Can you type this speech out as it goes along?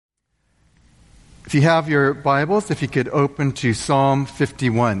If you have your Bibles, if you could open to Psalm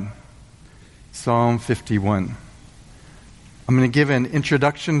 51. Psalm 51. I'm going to give an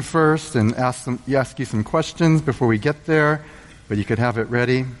introduction first and ask you some questions before we get there, but you could have it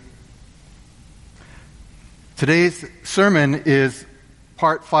ready. Today's sermon is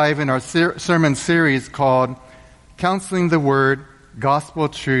part 5 in our sermon series called Counseling the Word, Gospel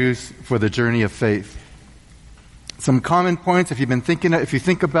Truths for the Journey of Faith. Some common points, if you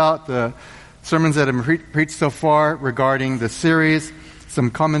think about the sermons that have been preached so far regarding the series, some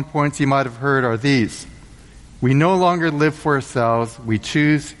common points you might have heard are these. We no longer live for ourselves, we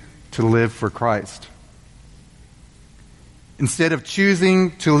choose to live for Christ. Instead of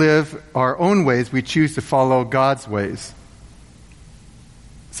choosing to live our own ways, we choose to follow God's ways.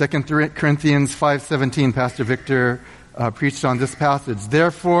 2 Corinthians 5:17, Pastor Victor preached on this passage.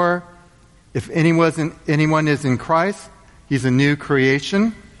 Therefore, if anyone is in Christ, he's a new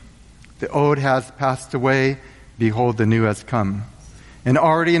creation. The old has passed away. Behold, the new has come. And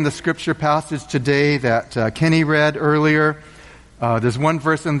already in the scripture passage today that Kenny read earlier, there's one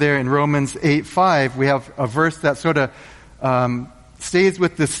verse in there in Romans 8:5. We have a verse that sort of stays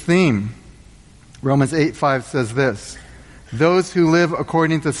with this theme. Romans 8:5 says this: those who live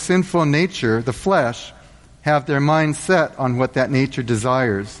according to sinful nature, the flesh, have their mind set on what that nature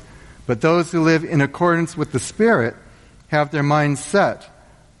desires. But those who live in accordance with the Spirit have their mind set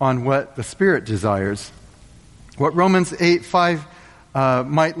on what the Spirit desires. What Romans 8:5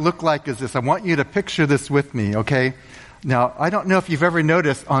 might look like is this. I want you to picture this with me, okay? Now, I don't know if you've ever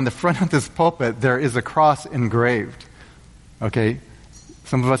noticed on the front of this pulpit there is a cross engraved, okay?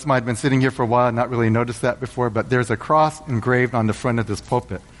 Some of us might have been sitting here for a while and not really noticed that before, but there's a cross engraved on the front of this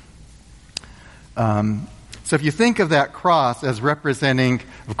pulpit. So if you think of that cross as representing,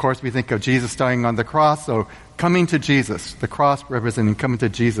 of course, we think of Jesus dying on the cross, so coming to Jesus, the cross representing coming to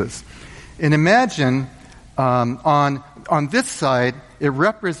Jesus. And imagine on this side, it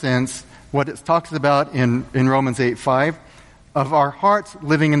represents what it talks about in Romans 8:5 of our hearts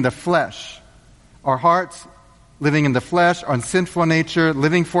living in the flesh. Our hearts living in the flesh, our sinful nature,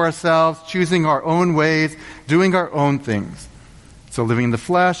 living for ourselves, choosing our own ways, doing our own things. So living in the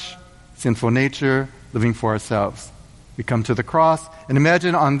flesh, sinful nature, living for ourselves. We come to the cross, and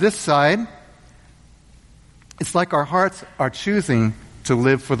imagine on this side, it's like our hearts are choosing to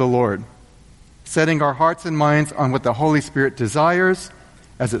live for the Lord, setting our hearts and minds on what the Holy Spirit desires,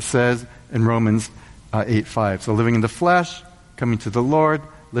 as it says in Romans 8:5. So living in the flesh, coming to the Lord,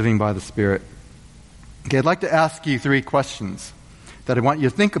 living by the Spirit. Okay, I'd like to ask you 3 questions that I want you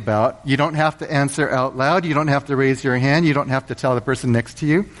to think about. You don't have to answer out loud. You don't have to raise your hand. You don't have to tell the person next to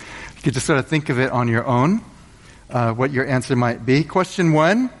you. You could just sort of think of it on your own, what your answer might be. Question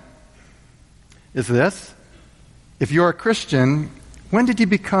 1 is this. If you're a Christian, when did you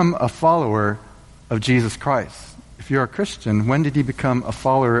become a follower of Jesus Christ? If you're a Christian, when did you become a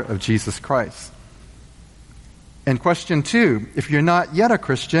follower of Jesus Christ? And question 2, if you're not yet a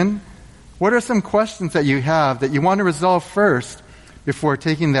Christian, what are some questions that you have that you want to resolve first before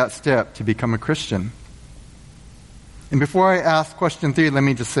taking that step to become a Christian? And before I ask question 3, let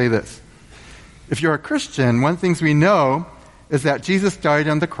me just say this. If you're a Christian, one of the things we know is that Jesus died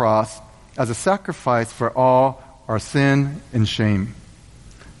on the cross as a sacrifice for all our sin and shame.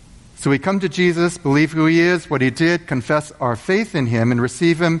 So we come to Jesus, believe who He is, what He did, confess our faith in Him, and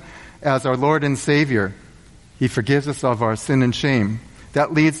receive Him as our Lord and Savior. He forgives us of our sin and shame.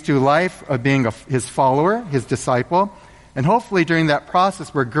 That leads to life of being His follower, His disciple. And hopefully during that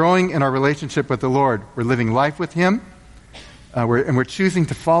process, we're growing in our relationship with the Lord. We're living life with Him, and we're choosing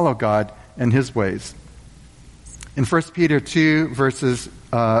to follow God and His ways. In 1 Peter 2, verse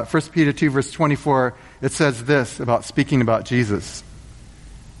 24, it says this about speaking about Jesus.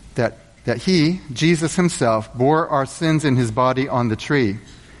 That He, Jesus Himself, bore our sins in His body on the tree,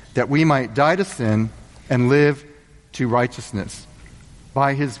 that we might die to sin and live to righteousness.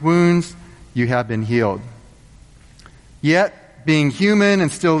 By His wounds you have been healed. Yet, being human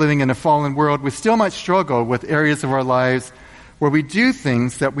and still living in a fallen world, we still might struggle with areas of our lives where we do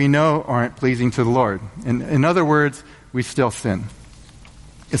things that we know aren't pleasing to the Lord. In other words, we still sin.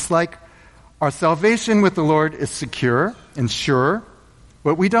 It's like our salvation with the Lord is secure and sure,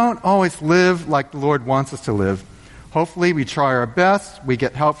 but we don't always live like the Lord wants us to live. Hopefully we try our best, we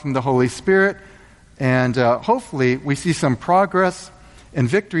get help from the Holy Spirit, and hopefully we see some progress and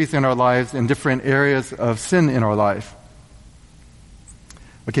victories in our lives in different areas of sin in our life.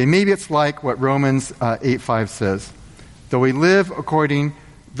 Okay, maybe it's like what Romans 8:5 says. Though we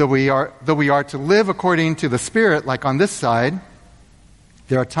are to live according to the Spirit, like on this side,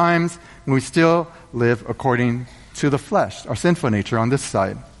 there are times when we still live according to the flesh, our sinful nature on this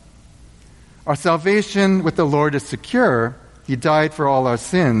side. Our salvation with the Lord is secure. He died for all our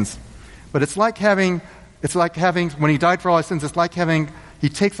sins. But it's like having, when he died for all our sins, it's like having, he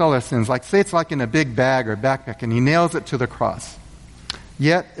takes all our sins, like say it's like in a big bag or backpack, and he nails it to the cross.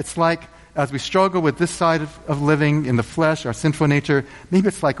 Yet, it's like, as we struggle with this side of living in the flesh, our sinful nature, maybe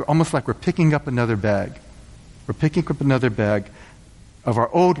it's like almost like we're picking up another bag. We're picking up another bag of our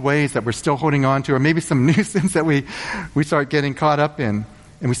old ways that we're still holding on to, or maybe some new sins that we start getting caught up in,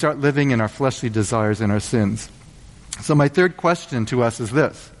 and we start living in our fleshly desires and our sins. So my third question to us is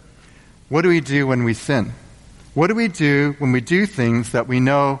this. What do we do when we sin? What do we do when we do things that we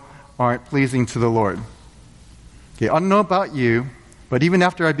know aren't pleasing to the Lord? Okay, I don't know about you, but even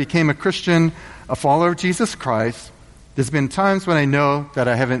after I became a Christian, a follower of Jesus Christ, there's been times when I know that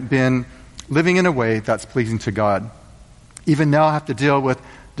I haven't been living in a way that's pleasing to God. Even now I have to deal with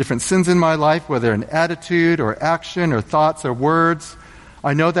different sins in my life, whether in attitude or action or thoughts or words.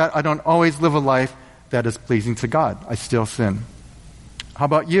 I know that I don't always live a life that is pleasing to God. I still sin. How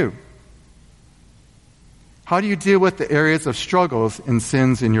about you? How do you deal with the areas of struggles and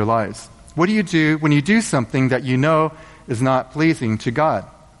sins in your lives? What do you do when you do something that you know is not pleasing to God?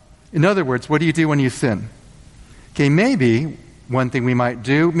 In other words, what do you do when you sin? Okay, maybe one thing we might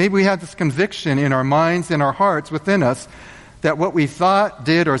do, maybe we have this conviction in our minds and our hearts within us that what we thought,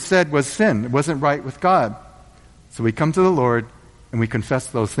 did, or said was sin. It wasn't right with God. So we come to the Lord and we confess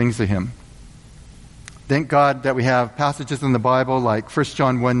those things to Him. Thank God that we have passages in the Bible like 1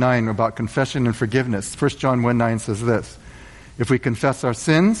 John 1:9 about confession and forgiveness. 1 John 1:9 says this, if we confess our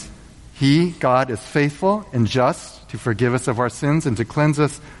sins, He, God, is faithful and just to forgive us of our sins and to cleanse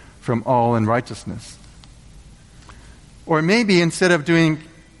us from all unrighteousness. Or maybe instead of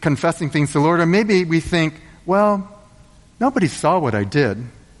confessing things to the Lord, or maybe we think, well, nobody saw what I did.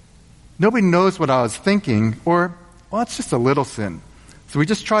 Nobody knows what I was thinking, or, well, it's just a little sin. So we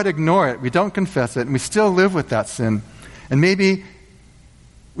just try to ignore it. We don't confess it, and we still live with that sin. And maybe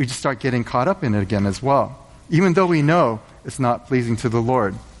we just start getting caught up in it again as well, even though we know it's not pleasing to the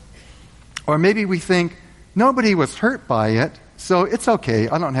Lord. Or maybe we think, nobody was hurt by it, so it's okay.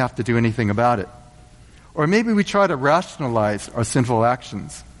 I don't have to do anything about it. Or maybe we try to rationalize our sinful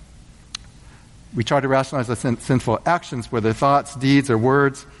actions. We try to rationalize our sinful actions, whether thoughts, deeds, or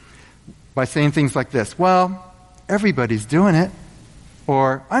words, by saying things like this, well, everybody's doing it.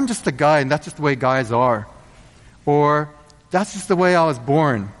 Or, I'm just a guy, and that's just the way guys are. Or, that's just the way I was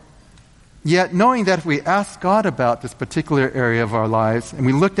born. Yet, knowing that if we ask God about this particular area of our lives, and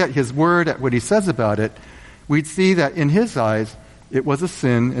we looked at His Word, at what He says about it, we'd see that in His eyes, it was a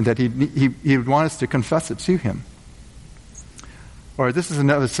sin, and that He would want us to confess it to Him. Or this is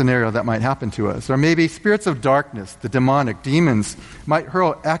another scenario that might happen to us. Or maybe spirits of darkness, the demonic, demons, might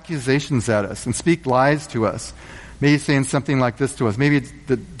hurl accusations at us and speak lies to us. Maybe saying something like this to us. Maybe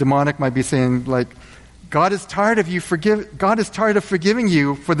the demonic might be saying, like, God is tired of forgiving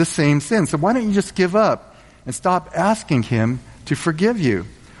you for the same sin. So why don't you just give up and stop asking Him to forgive you?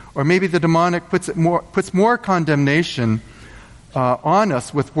 Or maybe the demonic puts more condemnation on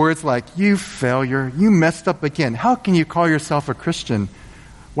us with words like, you failure, you messed up again. How can you call yourself a Christian?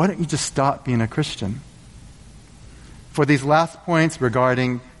 Why don't you just stop being a Christian? For these last points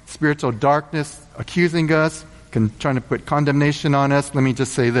regarding spiritual darkness accusing us, trying to put condemnation on us, let me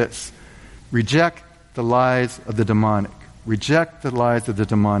just say this. Reject the lies of the demonic. Reject the lies of the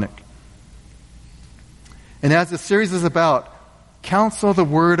demonic. And as the series is about, counsel the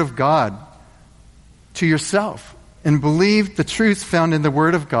Word of God to yourself and believe the truths found in the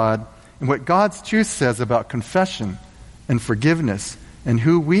Word of God and what God's truth says about confession and forgiveness and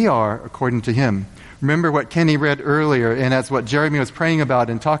who we are according to Him. Remember what Kenny read earlier, and as what Jeremy was praying about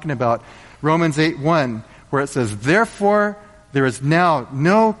and talking about, Romans 8:1, where it says, therefore, there is now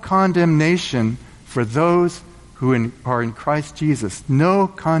no condemnation for those who are in Christ Jesus. No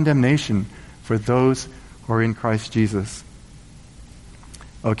condemnation for those who are in Christ Jesus.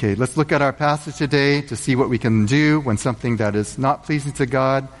 Okay, let's look at our passage today to see what we can do when something that is not pleasing to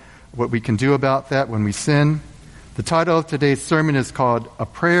God, what we can do about that when we sin. The title of today's sermon is called A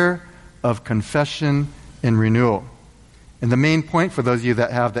Prayer of Confession and Renewal. And the main point, for those of you that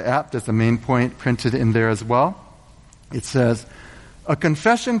have the app, there's the main point printed in there as well. It says, a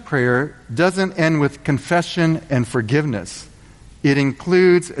confession prayer doesn't end with confession and forgiveness. It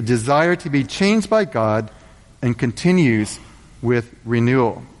includes a desire to be changed by God and continues with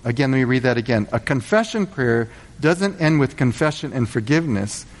renewal. Again, let me read that again. A confession prayer doesn't end with confession and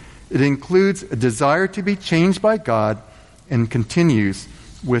forgiveness. It includes a desire to be changed by God and continues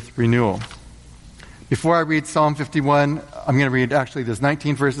with renewal. Before I read Psalm 51, I'm going to read, actually there's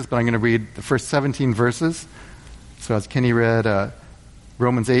 19 verses, but I'm going to read the first 17 verses. So as Kenny read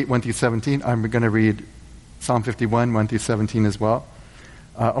Romans 8, 1 through 17. I'm going to read Psalm 51, 1 through 17 as well.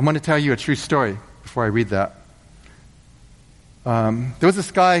 I want to tell you a true story before I read that. There was this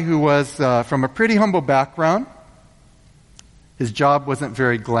guy who was from a pretty humble background. His job wasn't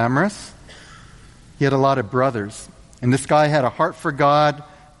very glamorous. He had a lot of brothers. And this guy had a heart for God,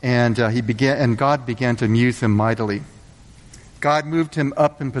 and God began to use him mightily. God moved him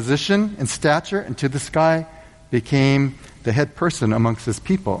up in position and stature, and to this guy became the head person amongst his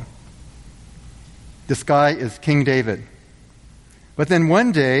people. This guy is King David. But then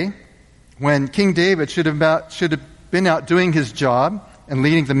one day, when King David should have been out doing his job and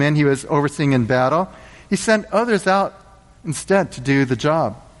leading the men he was overseeing in battle, he sent others out instead to do the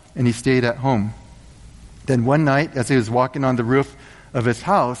job, and he stayed at home. Then one night, as he was walking on the roof of his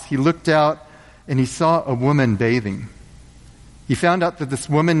house, he looked out and he saw a woman bathing. He found out that this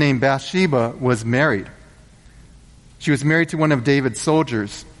woman named Bathsheba was married. She was married to one of David's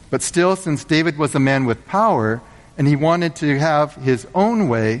soldiers. But still, since David was a man with power and he wanted to have his own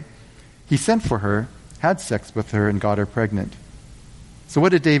way, he sent for her, had sex with her, and got her pregnant. So what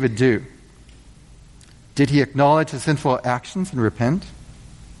did David do? Did he acknowledge his sinful actions and repent?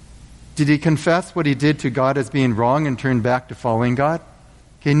 Did he confess what he did to God as being wrong and turn back to following God?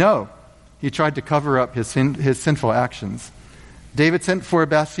 Okay, no. He tried to cover up his sinful actions. David sent for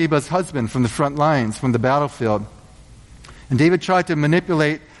Bathsheba's husband from the front lines, from the battlefield. And David tried to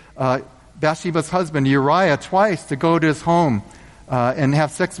manipulate Bathsheba's husband, Uriah, twice to go to his home and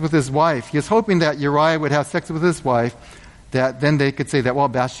have sex with his wife. He was hoping that Uriah would have sex with his wife, that then they could say that, well,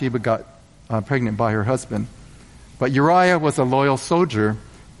 Bathsheba got pregnant by her husband. But Uriah was a loyal soldier,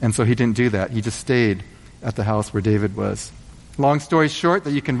 and so he didn't do that. He just stayed at the house where David was. Long story short,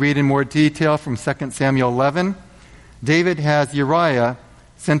 that you can read in more detail from 2 Samuel 11, David has Uriah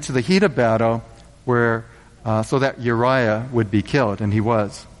sent to the heat of battle so that Uriah would be killed, and he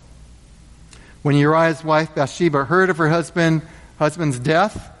was. When Uriah's wife Bathsheba heard of her husband's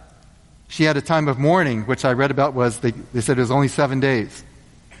death, she had a time of mourning, which I read about they said it was only 7 days.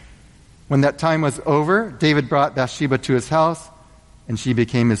 When that time was over, David brought Bathsheba to his house, and she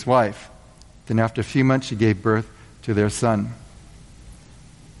became his wife. Then after a few months, she gave birth to their son.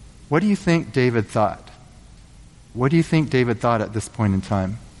 What do you think David thought? What do you think David thought at this point in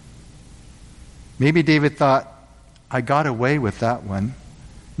time? Maybe David thought, I got away with that one.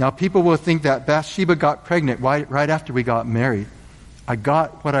 Now people will think that Bathsheba got pregnant right after we got married. I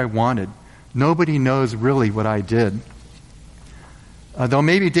got what I wanted. Nobody knows really what I did. Though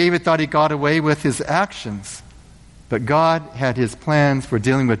maybe David thought he got away with his actions, but God had his plans for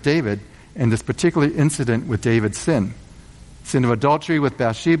dealing with David in this particular incident with David's sin of adultery with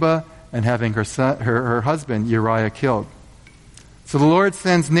Bathsheba and having her husband Uriah killed. So the Lord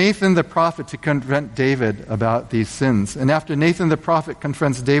sends Nathan the prophet to confront David about these sins. And after Nathan the prophet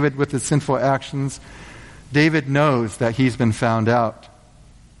confronts David with his sinful actions, David knows that he's been found out.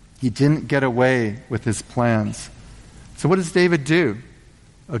 He didn't get away with his plans. So what does David do?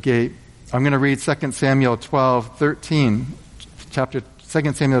 Okay, I'm going to read 2 Samuel 12:13, chapter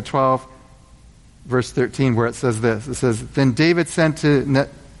 2 Samuel 12, verse 13, where it says this. It says, Then David said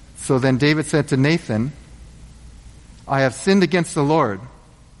to Nathan, I have sinned against the Lord.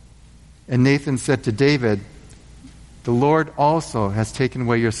 And Nathan said to David, The Lord also has taken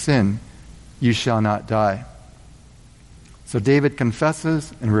away your sin. You shall not die. So David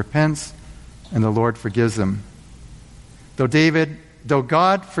confesses and repents, and the Lord forgives him. Though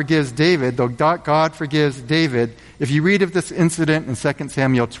God forgives David, if you read of this incident in 2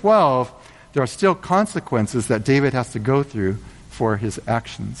 Samuel 12, there are still consequences that David has to go through for his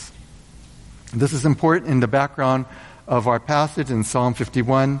actions. This is important in the background of our passage in Psalm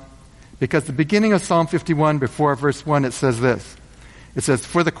 51, because the beginning of Psalm 51, before verse 1, it says this. It says,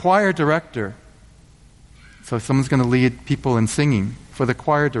 for the choir director. So someone's going to lead people in singing. For the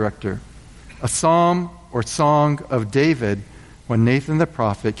choir director. A psalm or song of David when Nathan the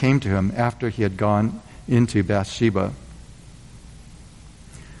prophet came to him after he had gone into Bathsheba.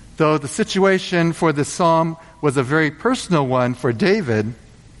 Though the situation for this psalm was a very personal one for David,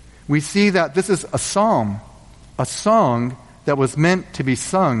 we see that this is a psalm, a song that was meant to be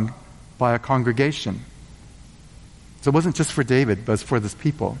sung by a congregation. So it wasn't just for David, but it was for this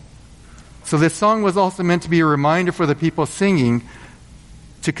people. So this song was also meant to be a reminder for the people singing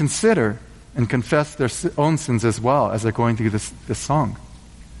to consider and confess their own sins as well as they're going through this song.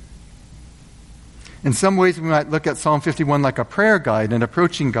 In some ways, we might look at Psalm 51 like a prayer guide and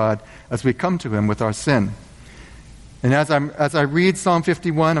approaching God as we come to Him with our sin. And as I read Psalm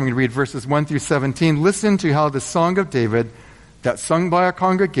 51, I'm going to read verses 1 through 17. Listen to how the song of David, that's sung by a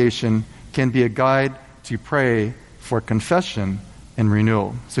congregation, can be a guide to pray for confession and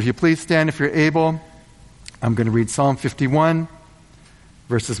renewal. So if you please stand if you're able, I'm going to read Psalm 51,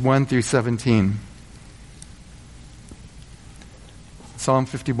 verses 1 through 17. Psalm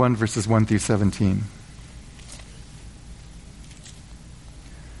 51, verses 1 through 17.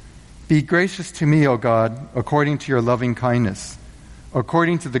 Be gracious to me, O God, according to your loving kindness.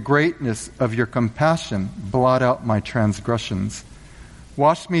 According to the greatness of your compassion, blot out my transgressions.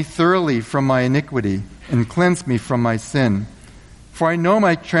 Wash me thoroughly from my iniquity and cleanse me from my sin. For I know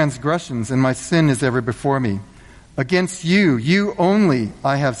my transgressions, and my sin is ever before me. Against you, you only,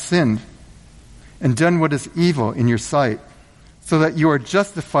 I have sinned and done what is evil in your sight, so that you are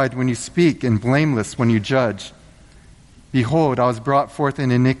justified when you speak and blameless when you judge. Behold, I was brought forth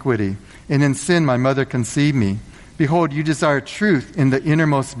in iniquity, and in sin my mother conceived me. Behold, you desire truth in the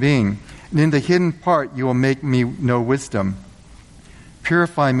innermost being, and in the hidden part you will make me know wisdom.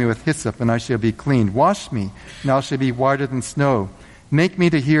 Purify me with hyssop, and I shall be clean. Wash me, and I shall be whiter than snow. Make me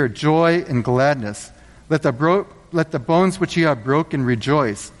to hear joy and gladness. Let the bones which you have broken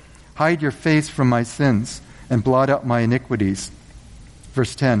rejoice. Hide your face from my sins, and blot out my iniquities.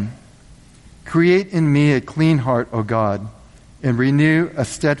 Verse 10. Create in me a clean heart, O God, and renew a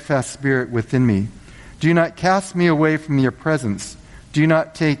steadfast spirit within me. Do not cast me away from your presence. Do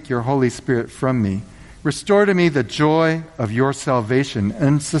not take your Holy Spirit from me. Restore to me the joy of your salvation,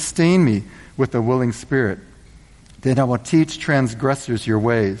 and sustain me with a willing spirit. Then I will teach transgressors your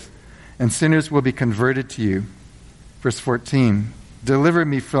ways, and sinners will be converted to you. Verse 14. Deliver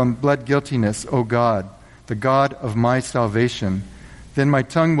me from blood guiltiness, O God, the God of my salvation. Then my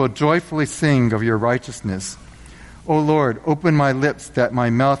tongue will joyfully sing of your righteousness. O Lord, open my lips that my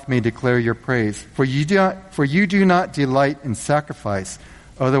mouth may declare your praise. For you do not delight in sacrifice,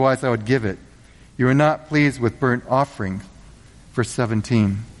 otherwise I would give it. You are not pleased with burnt offerings. Verse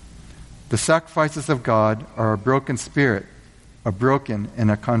 17. The sacrifices of God are a broken spirit, a broken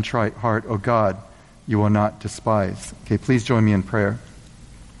and a contrite heart, O God, you will not despise. Okay, please join me in prayer.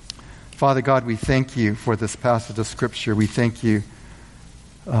 Father God, we thank you for this passage of Scripture. We thank you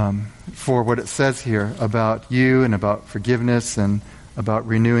for what it says here about you and about forgiveness and about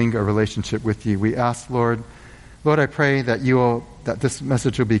renewing a relationship with you. We ask, Lord, I pray that that this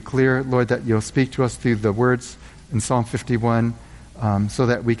message will be clear, Lord, that you'll speak to us through the words in Psalm 51, so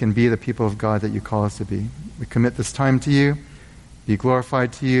that we can be the people of God that you call us to be. We commit this time to you. Be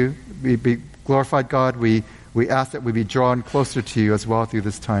glorified to you. Be glorified, God. We ask that we be drawn closer to you as well through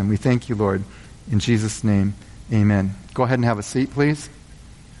this time. We thank you, Lord. In Jesus' name, amen. Go ahead and have a seat, please.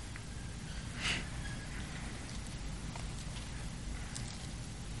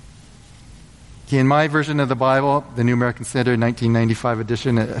 In my version of the Bible, the New American Standard 1995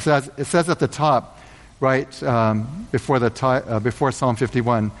 edition, it says at the top, right before Psalm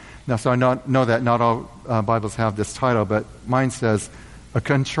 51. Now, so I know that not all Bibles have this title, but mine says, "A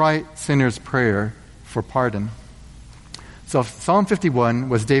Contrite Sinner's Prayer for Pardon." So Psalm 51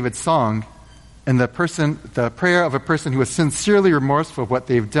 was David's song, and the prayer of a person who is sincerely remorseful of what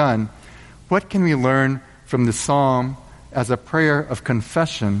they've done. What can we learn from the psalm as a prayer of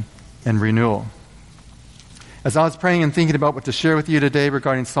confession and renewal? As I was praying and thinking about what to share with you today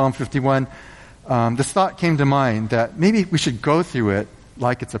regarding Psalm 51, this thought came to mind that maybe we should go through it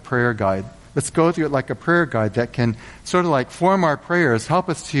like it's a prayer guide. Let's go through it like a prayer guide that can sort of like form our prayers, help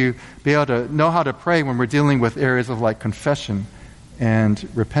us to be able to know how to pray when we're dealing with areas of like confession and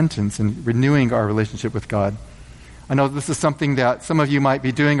repentance and renewing our relationship with God. I know this is something that some of you might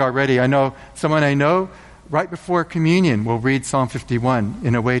be doing already. I know someone I know right before communion will read Psalm 51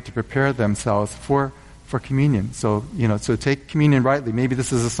 in a way to prepare themselves for communion. So, so take communion rightly. Maybe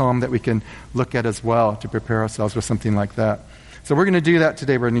this is a psalm that we can look at as well to prepare ourselves for something like that. So we're going to do that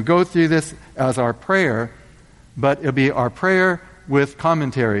today. We're going to go through this as our prayer, but it'll be our prayer with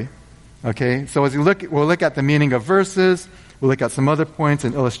commentary. Okay? So as we'll look at the meaning of verses, we'll look at some other points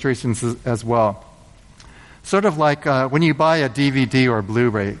and illustrations as well. Sort of like when you buy a DVD or a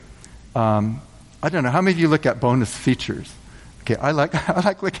Blu-ray, I don't know, how many of you look at bonus features? Okay, I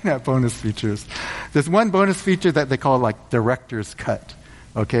like looking at bonus features. There's one bonus feature that they call like director's cut,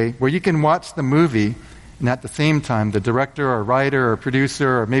 okay, where you can watch the movie and at the same time the director or writer or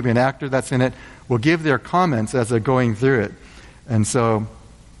producer or maybe an actor that's in it will give their comments as they're going through it. And so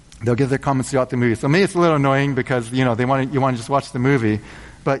they'll give their comments throughout the movie. So maybe it's a little annoying because, you want to just watch the movie,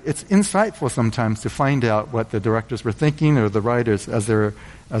 but it's insightful sometimes to find out what the directors were thinking or the writers as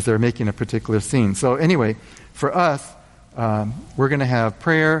they're making a particular scene. So anyway, for us, we're going to have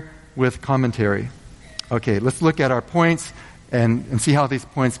prayer with commentary. Okay, let's look at our points and see how these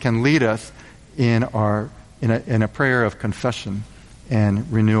points can lead us in a prayer of confession and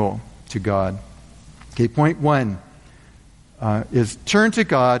renewal to God. Okay, point 1. is turn to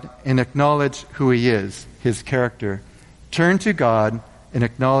God and acknowledge who He is, His character. Turn to God and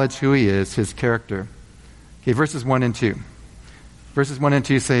acknowledge who He is, His character. Okay, verses 1 and 2. Verses 1 and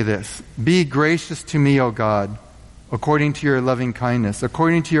 2 say this: Be gracious to me, O God, according to your loving kindness,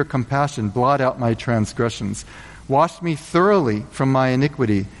 according to your compassion, blot out my transgressions. Wash me thoroughly from my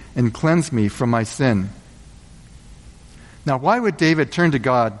iniquity and cleanse me from my sin. Now, why would David turn to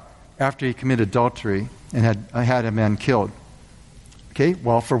God after he committed adultery and had a man killed? Okay,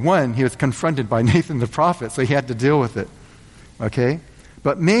 well, for one, he was confronted by Nathan the prophet, so he had to deal with it. Okay?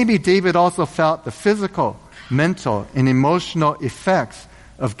 But maybe David also felt the physical, mental, and emotional effects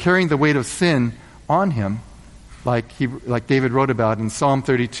of carrying the weight of sin on him, like David wrote about in Psalm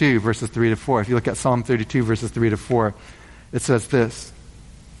 32, verses 3 to 4. If you look at Psalm 32, verses 3 to 4, it says this: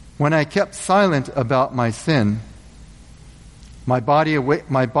 When I kept silent about my sin, my body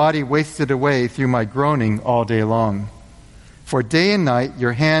wasted away through my groaning all day long. For day and night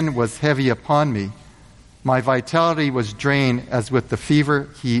your hand was heavy upon me. My vitality was drained as with the fever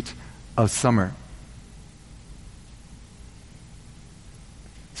heat of summer.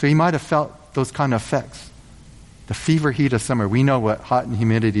 So he might have felt those kind of effects. The fever heat of summer. We know what hot and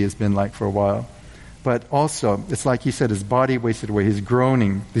humidity has been like for a while. But also, it's like he said, his body wasted away. He's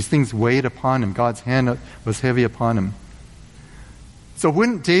groaning. These things weighed upon him. God's hand was heavy upon him. So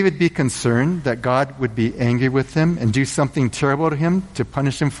wouldn't David be concerned that God would be angry with him and do something terrible to him to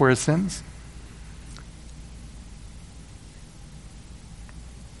punish him for his sins?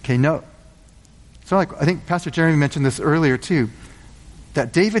 Okay, no. So I think Pastor Jeremy mentioned this earlier too,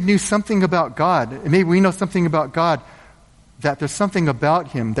 that David knew something about God. And maybe we know something about God, that there's something about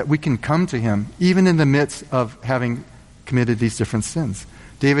him that we can come to him even in the midst of having committed these different sins.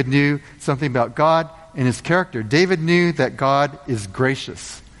 David knew something about God and his character. David knew that God is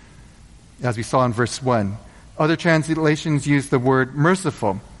gracious, as we saw in verse 1. Other translations use the word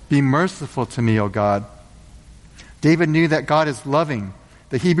merciful. Be merciful to me, O God. David knew that God is loving.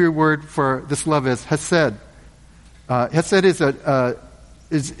 The Hebrew word for this love is hesed. Hesed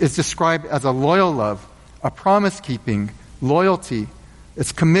is described as a loyal love, a promise-keeping, loyalty.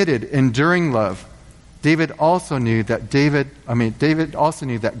 It's committed, enduring love. David also knew that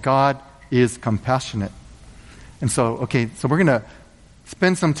God is compassionate. And so we're going to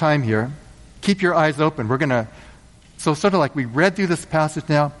spend some time here. Keep your eyes open. So sort of like we read through this passage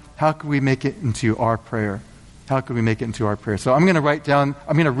now, how can we make it into our prayer? How can we make it into our prayer? So I'm going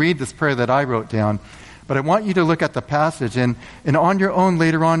to read this prayer that I wrote down, but I want you to look at the passage and on your own,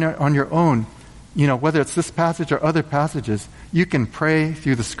 later on your own, whether it's this passage or other passages, you can pray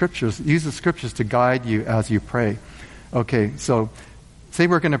through the scriptures, use the scriptures to guide you as you pray. Okay, so say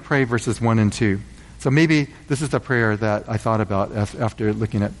we're going to pray verses 1 and 2. So maybe this is the prayer that I thought about after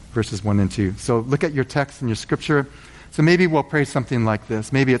looking at verses 1 and 2. So look at your text and your scripture. So maybe we'll pray something like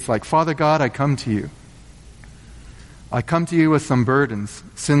this. Maybe it's like, Father God, I come to you. I come to you with some burdens,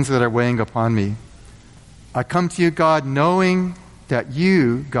 sins that are weighing upon me. I come to you, God, knowing that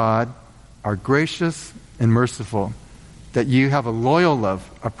you, God, are gracious and merciful, that you have a loyal love,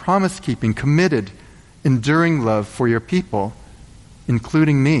 a promise-keeping, committed, enduring love for your people,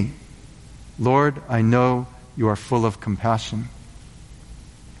 including me. Lord, I know you are full of compassion.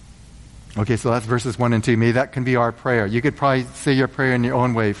 Okay, so that's verses 1 and 2. Maybe that can be our prayer. You could probably say your prayer in your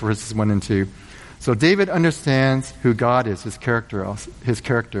own way for verses 1 and 2. So David understands who God is, his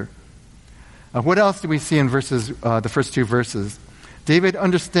character. What else do we see in the first two verses? David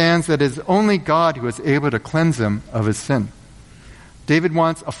understands that it is only God who is able to cleanse him of his sin. David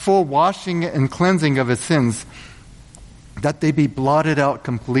wants a full washing and cleansing of his sins, that they be blotted out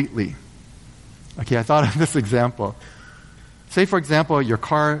completely. Okay, I thought of this example. Say, for example, your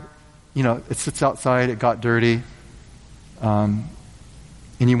car, it sits outside, it got dirty, and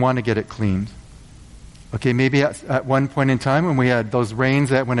you want to get it cleaned. Okay, maybe at one point in time when we had those rains,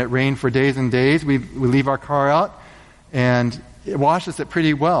 that when it rained for days and days, we leave our car out, and it washes it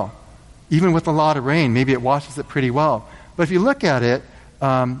pretty well. Even with a lot of rain, maybe it washes it pretty well. But if you look at it,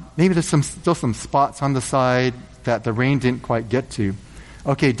 maybe there's still some spots on the side that the rain didn't quite get to.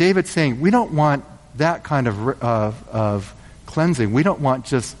 Okay, David's saying we don't want that kind of cleansing. We don't want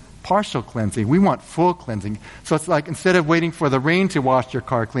just partial cleansing. We want full cleansing. So it's like instead of waiting for the rain to wash your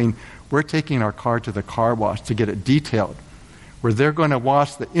car clean, we're taking our car to the car wash to get it detailed, where they're going to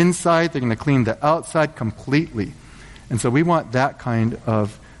wash the inside, they're going to clean the outside completely. And so we want that kind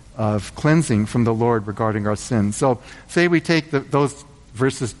of cleansing from the Lord regarding our sins. So say we take those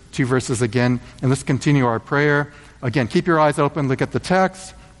two verses again, and let's continue our prayer. Again, keep your eyes open, look at the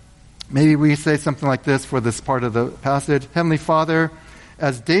text. Maybe we say something like this for this part of the passage. Heavenly Father,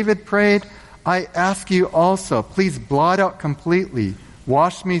 as David prayed, I ask you also, please blot out completely,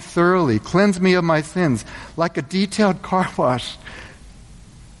 wash me thoroughly, cleanse me of my sins, like a detailed car wash.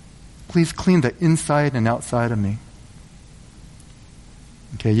 Please clean the inside and outside of me.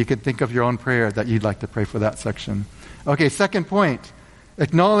 Okay, you can think of your own prayer that you'd like to pray for that section. Okay, second point.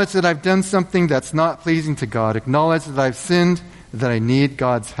 Acknowledge that I've done something that's not pleasing to God. Acknowledge that I've sinned, that I need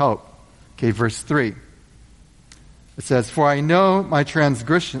God's help. Okay, verse 3. It says, For I know my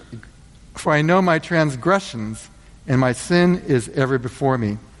transgressions, and my sin is ever before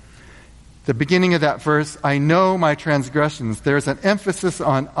me. The beginning of that verse, I know my transgressions. There's an emphasis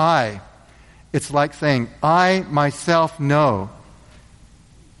on I. It's like saying, I myself know.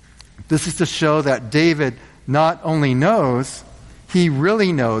 This is to show that David not only knows, he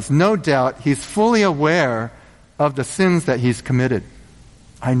really knows. No doubt, he's fully aware of the sins that he's committed.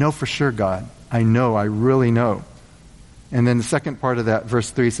 I know for sure, God. I know, I really know. And then the second part of that, verse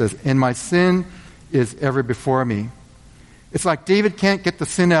 3 says, And my sin is ever before me. It's like David can't get the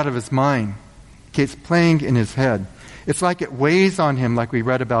sin out of his mind. It's playing in his head. It's like it weighs on him, like we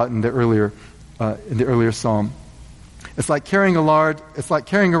read about in the earlier psalm. It's like carrying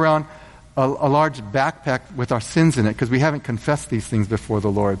around a large backpack with our sins in it, because we haven't confessed these things before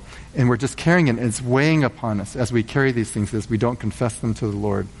the Lord. And we're just carrying it, and it's weighing upon us as we carry these things, as we don't confess them to the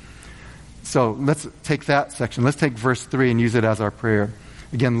Lord. So let's take that section. Let's take verse 3 and use it as our prayer.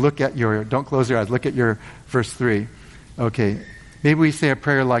 Again, don't close your eyes. Look at your verse 3. Okay. Maybe we say a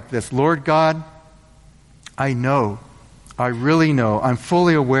prayer like this. Lord God, I know, I really know, I'm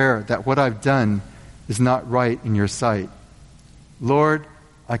fully aware that what I've done is not right in your sight. Lord,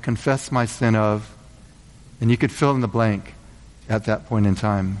 I confess my sin of, and you could fill in the blank at that point in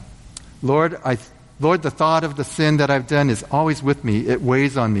time. Lord, the thought of the sin that I've done is always with me. It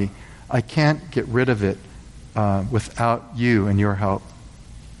weighs on me. I can't get rid of it without you and your help.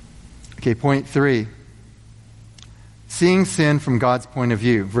 Okay, point 3. Seeing sin from God's point of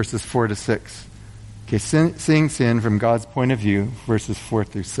view, verses 4 to 6. Okay, seeing sin from God's point of view, verses 4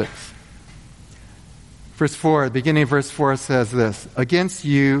 through 6. Verse 4, the beginning of verse 4 says this, Against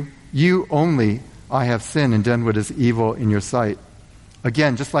you, you only, I have sinned and done what is evil in your sight.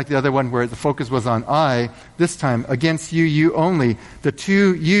 Again, just like the other one where the focus was on I, this time, against you, you only. The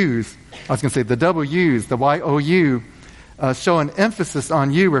two U's, I was going to say the double U's, the Y-O-U, show an emphasis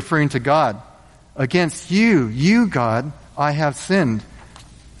on you, referring to God. Against you, God, I have sinned.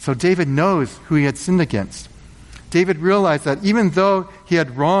 So David knows who he had sinned against. David realized that even though he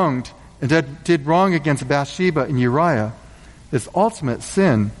had wronged and did wrong against Bathsheba and Uriah, his ultimate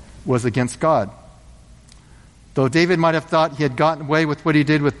sin was against God. Though David might have thought he had gotten away with what he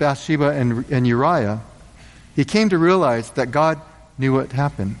did with Bathsheba and Uriah, he came to realize that God knew what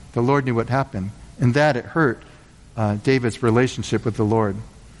happened. The Lord knew what happened, and that it hurt David's relationship with the Lord.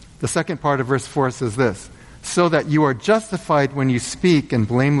 The second part of verse 4 says this, So that you are justified when you speak and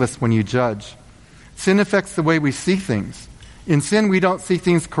blameless when you judge. Sin affects the way we see things. In sin, we don't see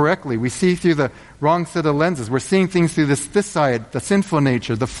things correctly. We see through the wrong set of lenses. We're seeing things through this side, the sinful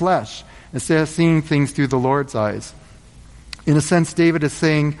nature, the flesh, instead of seeing things through the Lord's eyes. In a sense, David is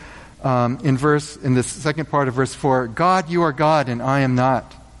saying in this second part of verse 4, God, you are God and I am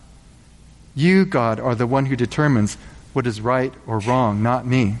not. You, God, are the one who determines what is right or wrong, not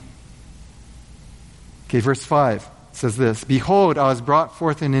me. Okay, verse 5 says this, Behold, I was brought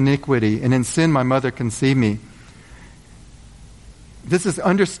forth in iniquity, and in sin my mother conceived me. This is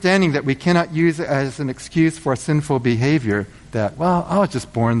understanding that we cannot use it as an excuse for sinful behavior, that, well, I was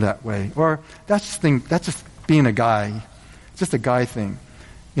just born that way, or that's just being a guy. It's just a guy thing.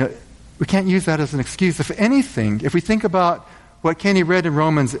 We can't use that as an excuse. If anything, if we think about what Kenny read in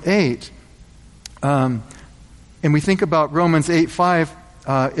Romans 8, and we think about Romans 8:5,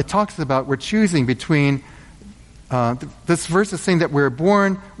 it talks about we're choosing between, this verse is saying that we're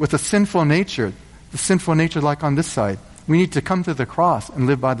born with a sinful nature, the sinful nature like on this side. We need to come to the cross and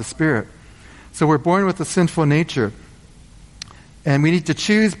live by the Spirit. So we're born with a sinful nature. And we need to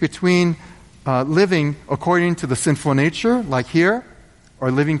choose between living according to the sinful nature, like here,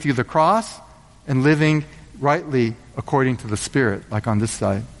 or living through the cross, and living rightly according to the Spirit, like on this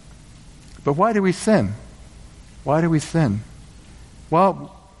side. But why do we sin? Why do we sin?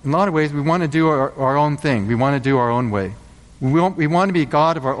 Well, in a lot of ways, we want to do our own thing. We want to do our own way. We want to be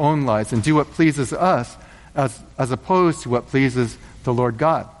God of our own lives and do what pleases us, as opposed to what pleases the Lord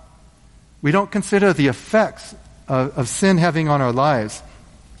God. We don't consider the effects of sin having on our lives,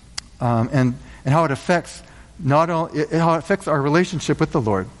 and how it affects how it affects our relationship with the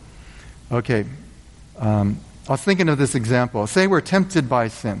Lord. Okay, I was thinking of this example. Say we're tempted by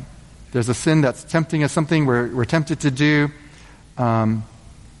sin. There's a sin that's tempting us, something we're tempted to do.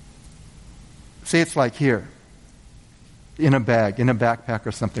 say it's like here, in a bag, in a backpack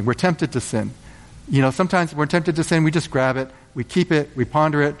or something. We're tempted to sin. Sometimes we're tempted to sin, we just grab it, we keep it, we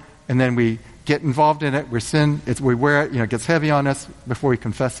ponder it, and then we get involved in it, we wear it, it gets heavy on us before we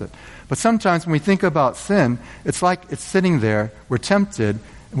confess it. But sometimes when we think about sin, it's like it's sitting there, we're tempted,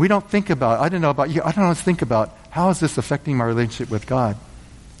 and we don't think about, I don't know about you, I don't always think about, how is this affecting my relationship with God?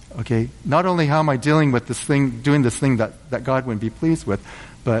 Okay, not only how am I dealing with this thing, doing this thing that God wouldn't be pleased with,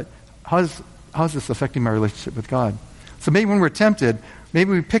 but how's this affecting my relationship with God? So maybe when we're tempted,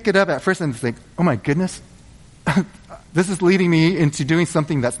 maybe we pick it up at first and think, oh my goodness, this is leading me into doing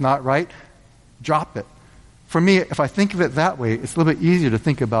something that's not right. Drop it. For me, if I think of it that way, it's a little bit easier to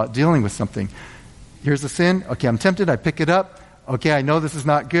think about dealing with something. Here's a sin. Okay, I'm tempted. I pick it up. Okay, I know this is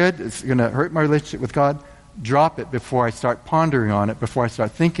not good. It's going to hurt my relationship with God. Drop it before I start pondering on it, before I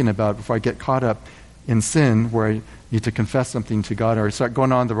start thinking about it, before I get caught up in sin where I need to confess something to God or start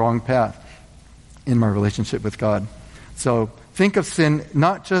going on the wrong path in my relationship with God. So think of sin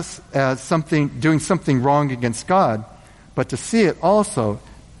not just as doing something wrong against God, but to see it also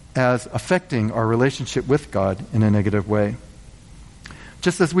as affecting our relationship with God in a negative way.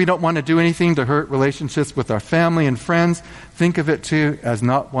 Just as we don't want to do anything to hurt relationships with our family and friends, think of it too as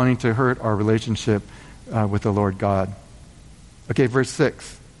not wanting to hurt our relationship with the Lord God. Okay, verse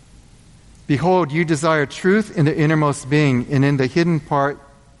 6. Behold, you desire truth in the innermost being, and in the hidden part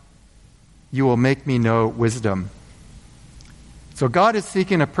you will make me know wisdom. So God is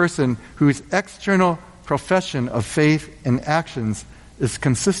seeking a person whose external profession of faith and actions is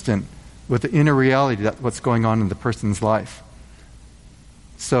consistent with the inner reality of what's going on in the person's life.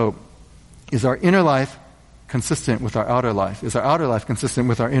 So, is our inner life consistent with our outer life? Is our outer life consistent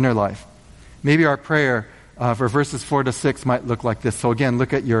with our inner life? Maybe our prayer for verses 4 to 6 might look like this. So again,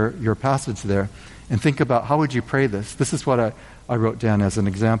 look at your passage there and think about how would you pray this? This is what I wrote down as an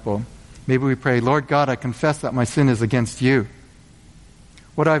example. Maybe we pray, Lord God, I confess that my sin is against you.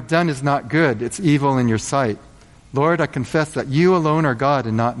 What I've done is not good. It's evil in your sight. Lord, I confess that you alone are God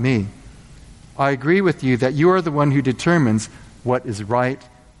and not me. I agree with you that you are the one who determines what is right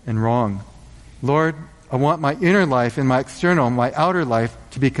and wrong. Lord, I want my inner life and my external, my outer life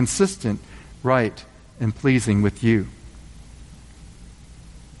to be consistent, right, and pleasing with you.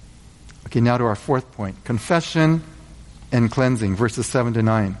 Okay, now to our fourth point, confession and cleansing, verses 7 to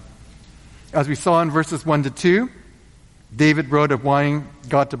 9. As we saw in verses 1 to 2, David wrote of wanting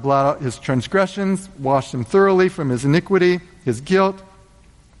God to blot out his transgressions, wash him thoroughly from his iniquity, his guilt,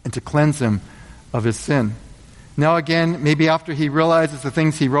 and to cleanse him of his sin. Now again, maybe after he realizes the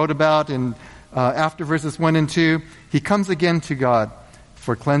things he wrote about and after verses 1 and 2, he comes again to God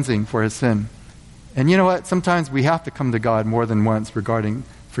for cleansing for his sin. And you know what? Sometimes we have to come to God more than once regarding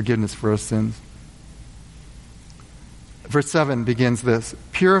forgiveness for our sins. Verse 7 begins this,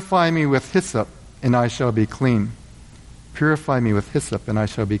 purify me with hyssop, and I shall be clean. Purify me with hyssop, and I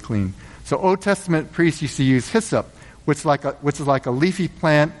shall be clean. So Old Testament priests used to use hyssop, which is like a leafy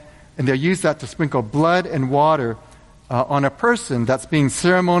plant, and they use that to sprinkle blood and water on a person that's being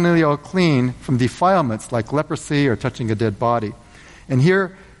ceremonially clean from defilements like leprosy or touching a dead body. And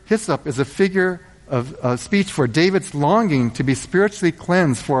here, hyssop is a figure of speech for David's longing to be spiritually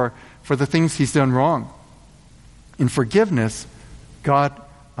cleansed for the things he's done wrong. In forgiveness, God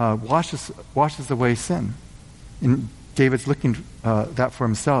washes away sin. And David's looking that for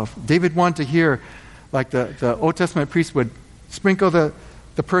himself. David wanted to hear, like the Old Testament priest would sprinkle the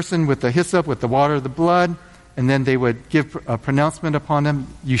person with the hyssop, with the water, the blood, and then they would give a pronouncement upon them,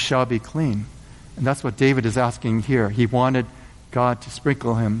 you shall be clean. And that's what David is asking here. He wanted God to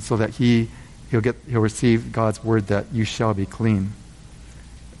sprinkle him so that he'll receive God's word that you shall be clean.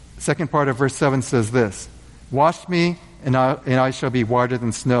 Second part of verse 7 says this, wash me and I shall be whiter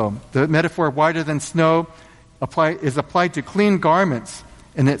than snow. The metaphor whiter than snow is applied to clean garments,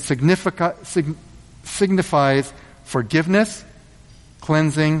 and it signifies forgiveness,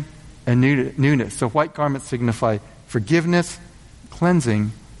 cleansing, and newness. So white garments signify forgiveness,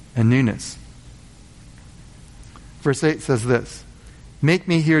 cleansing, and newness. Verse 8 says this, make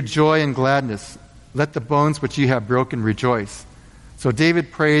me hear joy and gladness. Let the bones which you have broken rejoice. So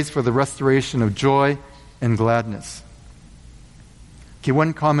David prays for the restoration of joy and gladness. Okay,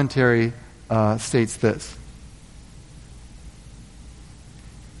 one commentary states this.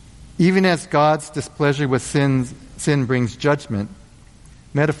 Even as God's displeasure with sin brings judgment,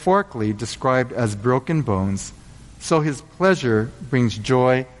 metaphorically described as broken bones, so his pleasure brings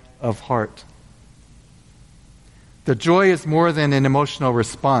joy of heart. The joy is more than an emotional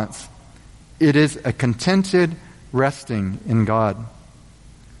response. It is a contented resting in God.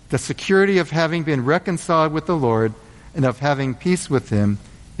 The security of having been reconciled with the Lord and of having peace with him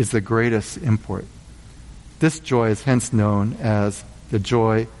is the greatest import. This joy is hence known as the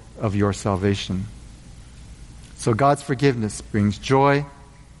joy of your salvation. So God's forgiveness brings joy,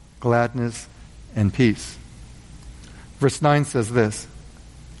 gladness, and peace. Verse 9 says this,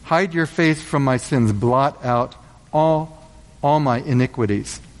 hide your face from my sins, blot out all my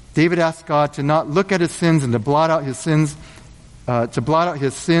iniquities. David asked God to not look at his sins and to blot out his sins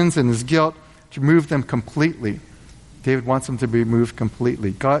and his guilt, to remove them completely. David wants them to be removed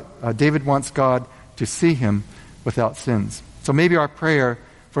completely. David wants God to see him without sins. So maybe our prayer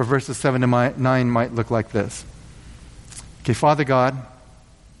for verses 7 to 9 might look like this. Okay, Father God,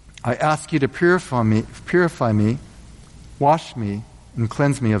 I ask you to purify me, wash me, and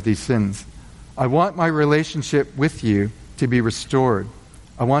cleanse me of these sins. I want my relationship with you to be restored.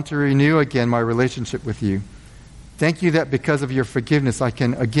 I want to renew again my relationship with you. Thank you that because of your forgiveness, I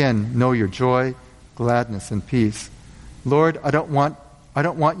can again know your joy, gladness, and peace. Lord, I don't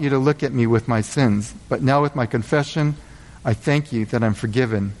want you to look at me with my sins, but now with my confession, I thank you that I'm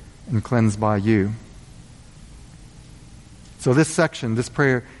forgiven and cleansed by you. So this section, this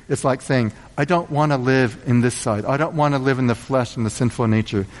prayer, is like saying, I don't want to live in this side. I don't want to live in the flesh and the sinful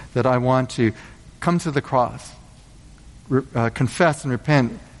nature. That I want to come to the cross, confess and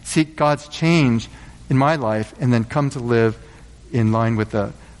repent, seek God's change in my life, and then come to live in line with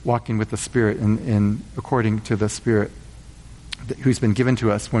walking with the Spirit and according to the Spirit who's been given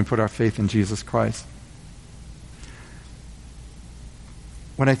to us when we put our faith in Jesus Christ.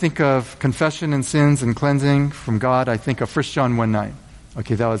 When I think of confession and sins and cleansing from God, I think of 1 John 1:9.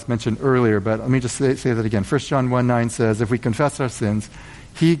 Okay, that was mentioned earlier, but let me just say that again. 1 John 1:9 says, if we confess our sins,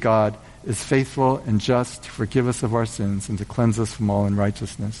 He, God, is faithful and just to forgive us of our sins and to cleanse us from all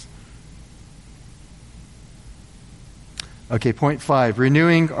unrighteousness. Okay, point 5,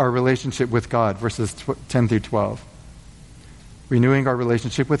 renewing our relationship with God, verses 10 through 12. Renewing our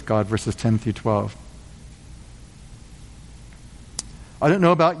relationship with God, verses 10 through 12. I don't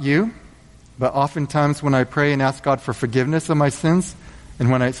know about you, but oftentimes when I pray and ask God for forgiveness of my sins,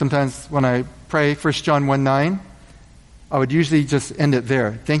 and sometimes when I pray 1 John 1:9, I would usually just end it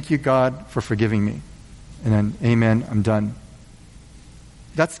there. Thank you, God, for forgiving me. And then, amen, I'm done.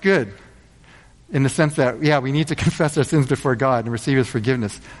 That's good, in the sense that, we need to confess our sins before God and receive His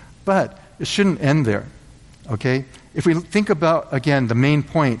forgiveness. But it shouldn't end there, okay? If we think about, again, the main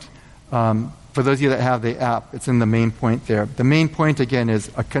point, for those of you that have the app, it's in the main point there. The main point, again,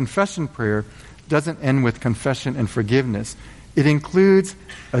 is a confession prayer doesn't end with confession and forgiveness. It includes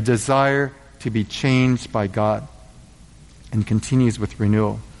a desire to be changed by God and continues with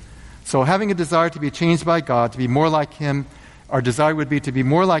renewal. So having a desire to be changed by God, to be more like Him, our desire would be to be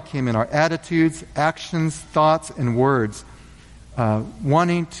more like Him in our attitudes, actions, thoughts, and words.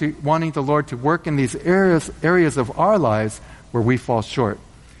 Wanting the Lord to work in these areas of our lives where we fall short.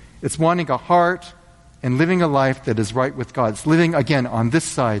 It's wanting a heart and living a life that is right with God. It's living, again, on this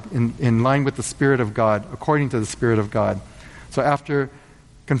side, in line with the Spirit of God, according to the Spirit of God. So after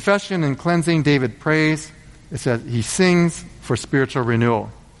confession and cleansing, David prays. It says he sings for spiritual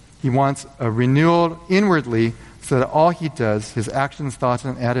renewal. He wants a renewal inwardly so that all he does, his actions, thoughts,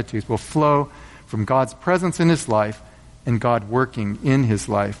 and attitudes, will flow from God's presence in his life and God working in his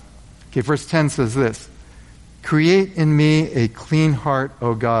life. Okay, verse 10 says this, create in me a clean heart,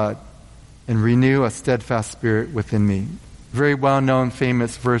 O God, and renew a steadfast spirit within me. Very well-known,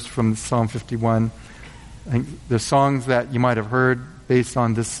 famous verse from Psalm 51. I think there's songs that you might have heard based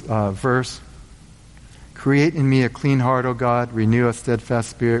on this verse. Create in me a clean heart, O God, renew a steadfast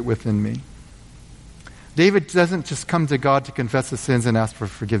spirit within me. David doesn't just come to God to confess his sins and ask for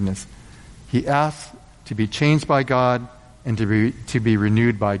forgiveness. He asks to be changed by God and to be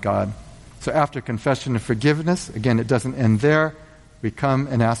renewed by God. So after confession and forgiveness, again, it doesn't end there. We come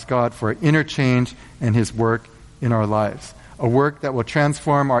and ask God for inner change and His work in our lives. A work that will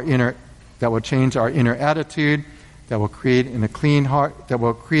transform that will change our inner attitude, that will create in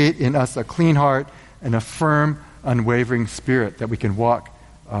us a clean heart and a firm, unwavering spirit that we can walk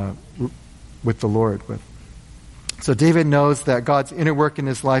with the Lord with. So David knows that God's inner work in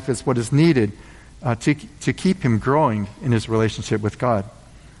his life is what is needed to keep him growing in his relationship with God.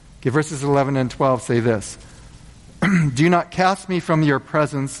 Okay, verses 11 and 12 say this. Do not cast me from your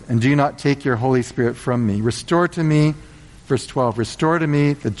presence, and do not take your Holy Spirit from me. Restore to me, verse 12, restore to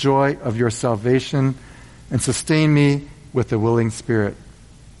me the joy of your salvation, and sustain me with a willing spirit.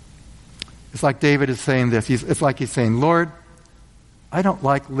 It's like David is saying this. It's like he's saying, Lord, I don't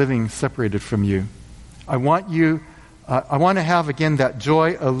like living separated from you. I want to have again that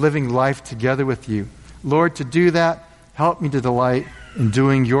joy of living life together with you. Lord, to do that, help me to delight in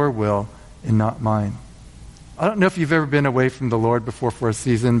doing your will and not mine. I don't know if you've ever been away from the Lord before for a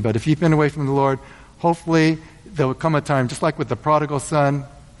season, but if you've been away from the Lord, hopefully there will come a time, just like with the prodigal son,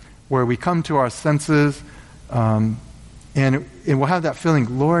 where we come to our senses, and we'll have that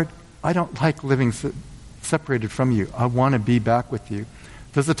feeling, Lord, I don't like living separated from you. I want to be back with you.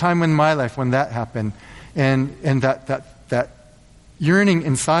 There's a time in my life when that happened, and that yearning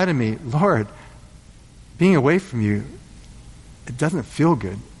inside of me, Lord, being away from you, it doesn't feel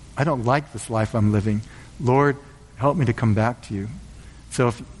good. I don't like this life I'm living. Lord, help me to come back to you. So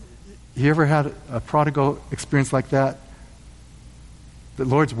if you ever had a prodigal experience like that, the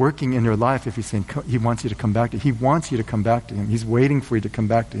Lord's working in your life if he's saying he wants you to come back to him. He wants you to come back to him. He's waiting for you to come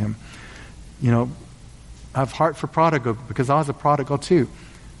back to him. You know, I have heart for prodigal because I was a prodigal too.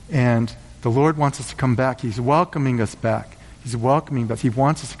 And the Lord wants us to come back. He's welcoming us back. He's welcoming us. He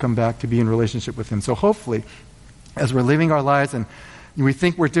wants us to come back to be in relationship with him. So hopefully, as we're living our lives and we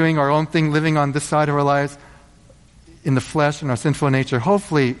think we're doing our own thing, living on this side of our lives in the flesh and our sinful nature,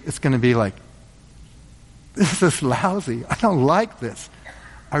 hopefully it's going to be like, this is lousy. I don't like this.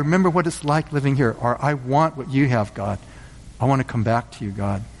 I remember what it's like living here. Or I want what you have, God. I want to come back to you,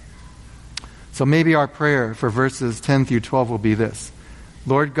 God. So maybe our prayer for verses 10 through 12 will be this.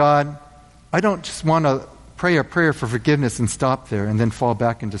 Lord God, I don't just want to pray a prayer for forgiveness and stop there and then fall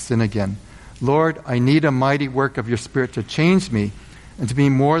back into sin again. Lord, I need a mighty work of your Spirit to change me and to be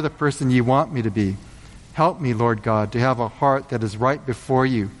more the person you want me to be. Help me, Lord God, to have a heart that is right before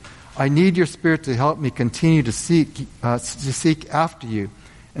you. I need your Spirit to help me continue to seek after you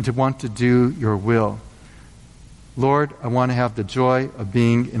and to want to do your will. Lord, I want to have the joy of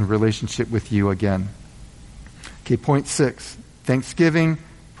being in relationship with you again. Okay, point 6. Thanksgiving,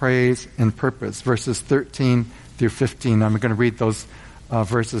 praise, and purpose. Verses 13 through 15. I'm going to read those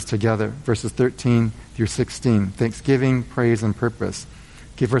verses together. Verses 13 through 16. Thanksgiving, praise, and purpose.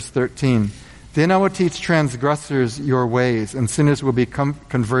 Okay, verse 13. Then I will teach transgressors your ways, and sinners will become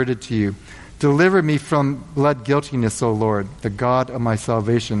converted to you. Deliver me from blood guiltiness, O Lord, the God of my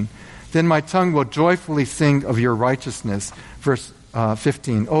salvation. Then my tongue will joyfully sing of your righteousness. Verse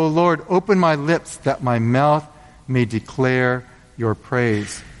 15. O Lord, open my lips that my mouth may declare your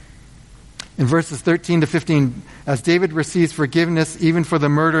praise. In verses 13 to 15, as David receives forgiveness even for the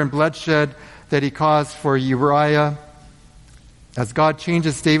murder and bloodshed that he caused for Uriah, as God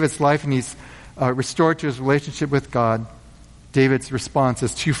changes David's life and he's restored to his relationship with God, David's response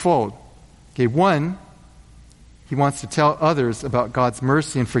is twofold. Okay, one, he wants to tell others about God's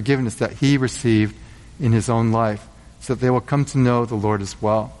mercy and forgiveness that he received in his own life so that they will come to know the Lord as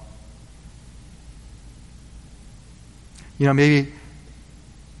well. You know, maybe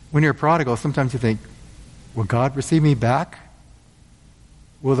when you're a prodigal, sometimes you think, will God receive me back?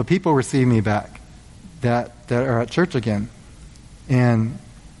 Will the people receive me back that are at church again? And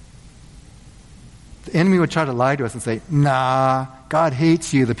the enemy would try to lie to us and say, nah, God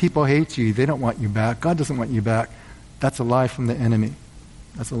hates you. The people hate you. They don't want you back. God doesn't want you back. That's a lie from the enemy.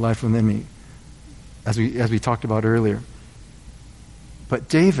 That's a lie from the enemy, as we talked about earlier. But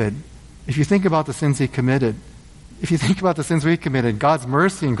David, if you think about the sins he committed, if you think about the sins we committed, God's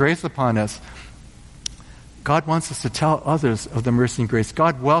mercy and grace upon us, God wants us to tell others of the mercy and grace.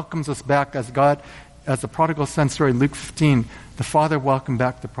 God welcomes us back as the prodigal son story in Luke 15, the father welcomed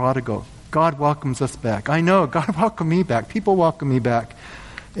back the prodigal. God welcomes us back. I know, God welcomed me back. People welcome me back.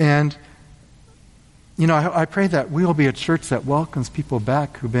 And, you know, I pray that we will be a church that welcomes people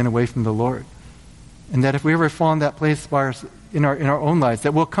back who've been away from the Lord. And that if we ever fall in that place in our own lives,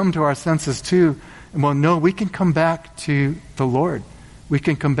 that we'll come to our senses too, and we'll know we can come back to the Lord. We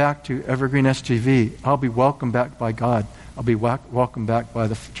can come back to Evergreen SGV. I'll be welcomed back by God. I'll be welcomed back by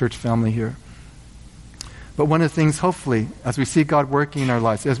the church family here. But one of the things, hopefully, as we see God working in our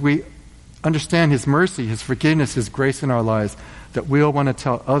lives, as we understand his mercy, his forgiveness, his grace in our lives, that we'll want to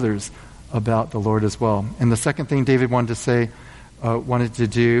tell others about the Lord as well. And the second thing David wanted to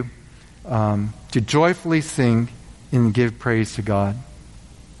do, to joyfully sing and give praise to God.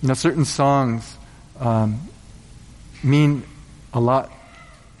 You know, certain songs mean a lot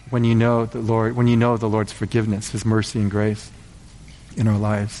when you know the Lord's forgiveness, his mercy and grace in our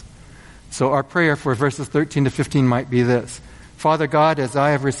lives. So our prayer for verses 13 to 15 might be this. Father God, as I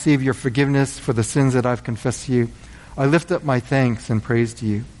have received your forgiveness for the sins that I've confessed to you, I lift up my thanks and praise to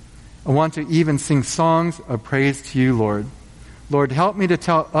you. I want to even sing songs of praise to you, Lord. Lord, help me to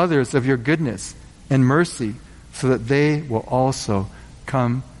tell others of your goodness and mercy so that they will also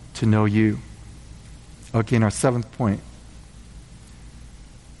come to know you. Okay, and our seventh point.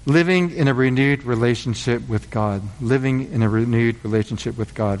 Living in a renewed relationship with God. Living in a renewed relationship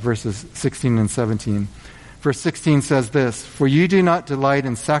with God. Verses 16 and 17. Verse 16 says this, For you do not delight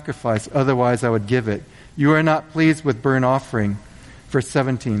in sacrifice, otherwise I would give it. You are not pleased with burnt offering. Verse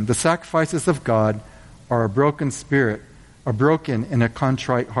 17, the sacrifices of God are a broken spirit, a broken and a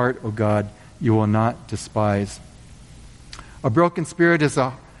contrite heart, O God, you will not despise. A broken spirit is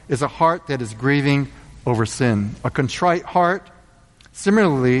a heart that is grieving over sin. A contrite heart,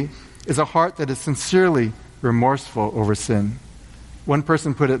 similarly, is a heart that is sincerely remorseful over sin. One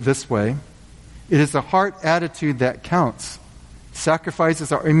person put it this way: it is a heart attitude that counts.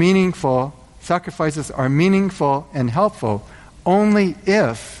 Sacrifices are meaningful and helpful only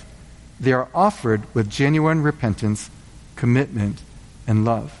if they are offered with genuine repentance, commitment, and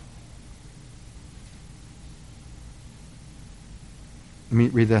love. Let me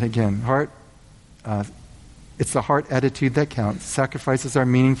read that again. It's the heart attitude that counts. Sacrifices are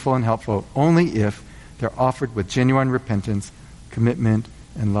meaningful and helpful only if they're offered with genuine repentance, commitment,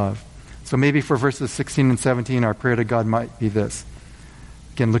 and love. So maybe for verses 16 and 17, our prayer to God might be this.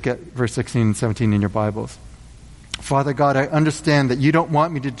 Again, look at verse 16 and 17 in your Bibles. Father God, I understand that you don't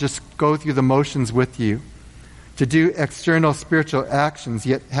want me to just go through the motions with you, to do external spiritual actions,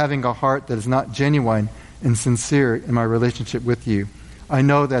 yet having a heart that is not genuine and sincere in my relationship with you. I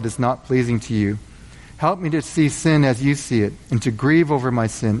know that is not pleasing to you. Help me to see sin as you see it, and to grieve over my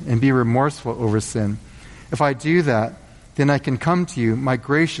sin and be remorseful over sin. If I do that, then I can come to you, my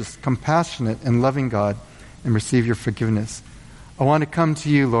gracious, compassionate, and loving God, and receive your forgiveness. I want to come to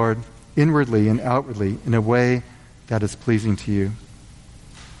you, Lord, inwardly and outwardly in a way that is pleasing to you.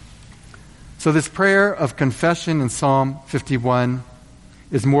 So this prayer of confession in Psalm 51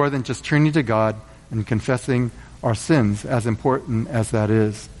 is more than just turning to God and confessing our sins, as important as that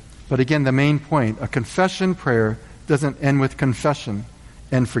is. But again, the main point, a confession prayer doesn't end with confession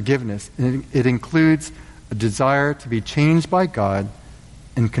and forgiveness. It includes a desire to be changed by God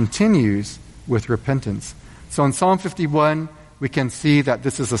and continues with repentance. So in Psalm 51, we can see that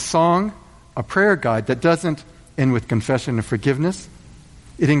this is a song, a prayer guide that doesn't end with confession and forgiveness.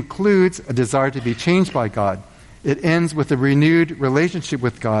 It includes a desire to be changed by God. It ends with a renewed relationship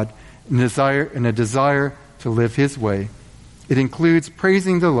with God and a desire to live His way. It includes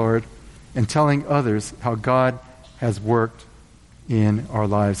praising the Lord and telling others how God has worked in our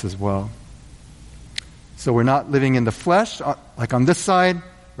lives as well. So we're not living in the flesh, like on this side.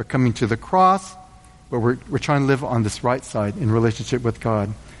 We're coming to the cross, but we're trying to live on this right side in relationship with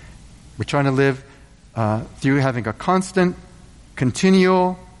God. We're trying to live through having a constant,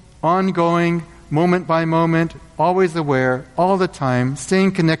 continual, ongoing, moment by moment, always aware, all the time,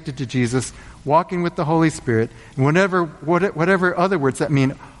 staying connected to Jesus, walking with the Holy Spirit, and whatever other words that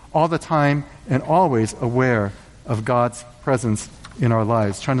mean, all the time and always aware of God's presence in our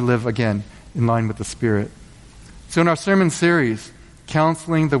lives, trying to live, again, in line with the Spirit. So in our sermon series,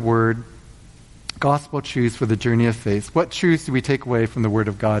 Counseling the Word, Gospel Truths for the Journey of Faith, what truths do we take away from the Word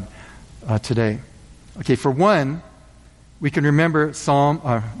of God today? Okay, for one, we can remember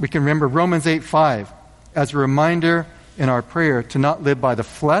Romans 8:5 as a reminder in our prayer to not live by the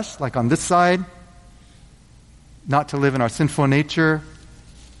flesh, like on this side, not to live in our sinful nature,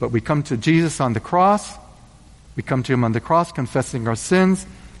 but we come to Jesus on the cross. We come to Him on the cross, confessing our sins,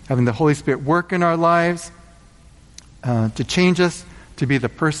 having the Holy Spirit work in our lives to change us to be the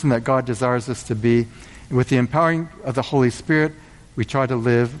person that God desires us to be. And with the empowering of the Holy Spirit, we try to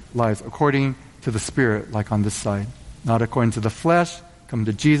live lives according to the Spirit, like on this side. Not according to the flesh, come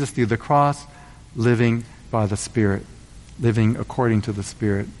to Jesus through the cross, living by the Spirit, living according to the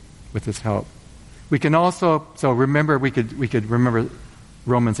Spirit with His help. We can also, we could remember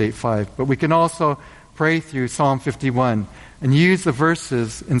Romans 8:5, but we can also pray through Psalm 51 and use the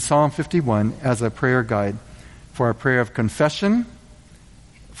verses in Psalm 51 as a prayer guide for our prayer of confession,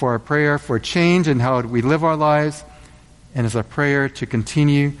 for our prayer for change in how we live our lives, and as a prayer to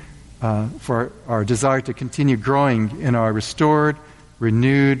continue, for our desire to continue growing in our restored,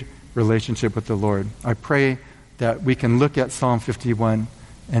 renewed relationship with the Lord. I pray that we can look at Psalm 51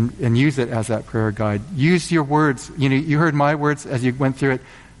 and use it as that prayer guide. Use your words. You heard my words as you went through it.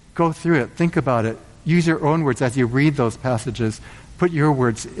 Go through it. Think about it. Use your own words as you read those passages. Put your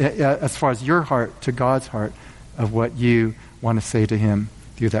words as far as your heart to God's heart of what you want to say to Him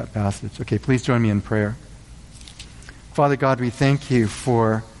through that passage. Okay, please join me in prayer. Father God, we thank you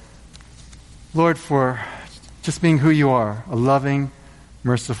for just being who you are, a loving,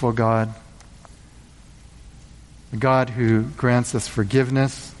 merciful God, a God who grants us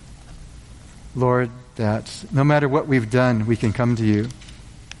forgiveness. Lord, that no matter what we've done, we can come to you.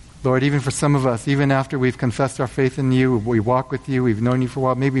 Lord, even for some of us, even after we've confessed our faith in you, we walk with you, we've known you for a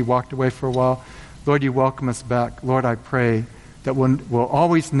while, maybe walked away for a while, Lord, you welcome us back. Lord, I pray that we'll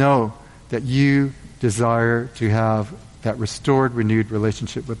always know that you desire to have that restored, renewed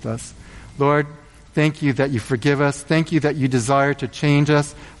relationship with us. Lord, thank you that you forgive us. Thank you that you desire to change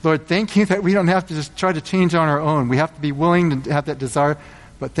us. Lord, thank you that we don't have to just try to change on our own. We have to be willing to have that desire.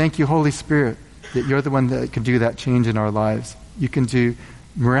 But thank you, Holy Spirit, that you're the one that can do that change in our lives. You can do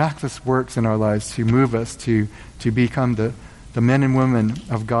miraculous works in our lives to move us to become the men and women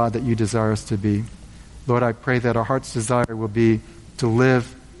of God that you desire us to be. Lord, I pray that our heart's desire will be to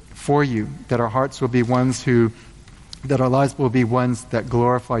live for you, that our hearts will be that our lives will be ones that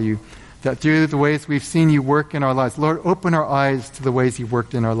glorify you, that through the ways we've seen you work in our lives, Lord, open our eyes to the ways you've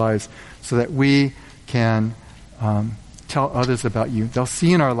worked in our lives so that we can tell others about you. They'll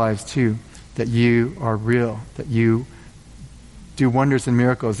see in our lives, too, that you are real, that you do wonders and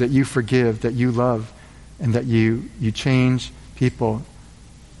miracles, that you forgive, that you love, and that you change people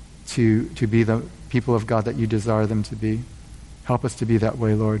to be the people of God that you desire them to be. Help us to be that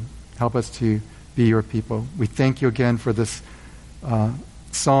way, Lord. Help us to be your people. We thank you again for this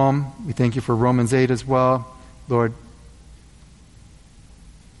psalm. We thank you for Romans 8 as well. Lord,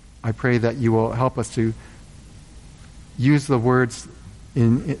 I pray that you will help us to use your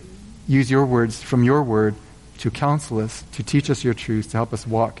words from your word to counsel us, to teach us your truths, to help us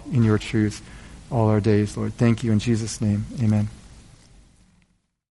walk in your truths all our days, Lord. Thank you in Jesus' name. Amen.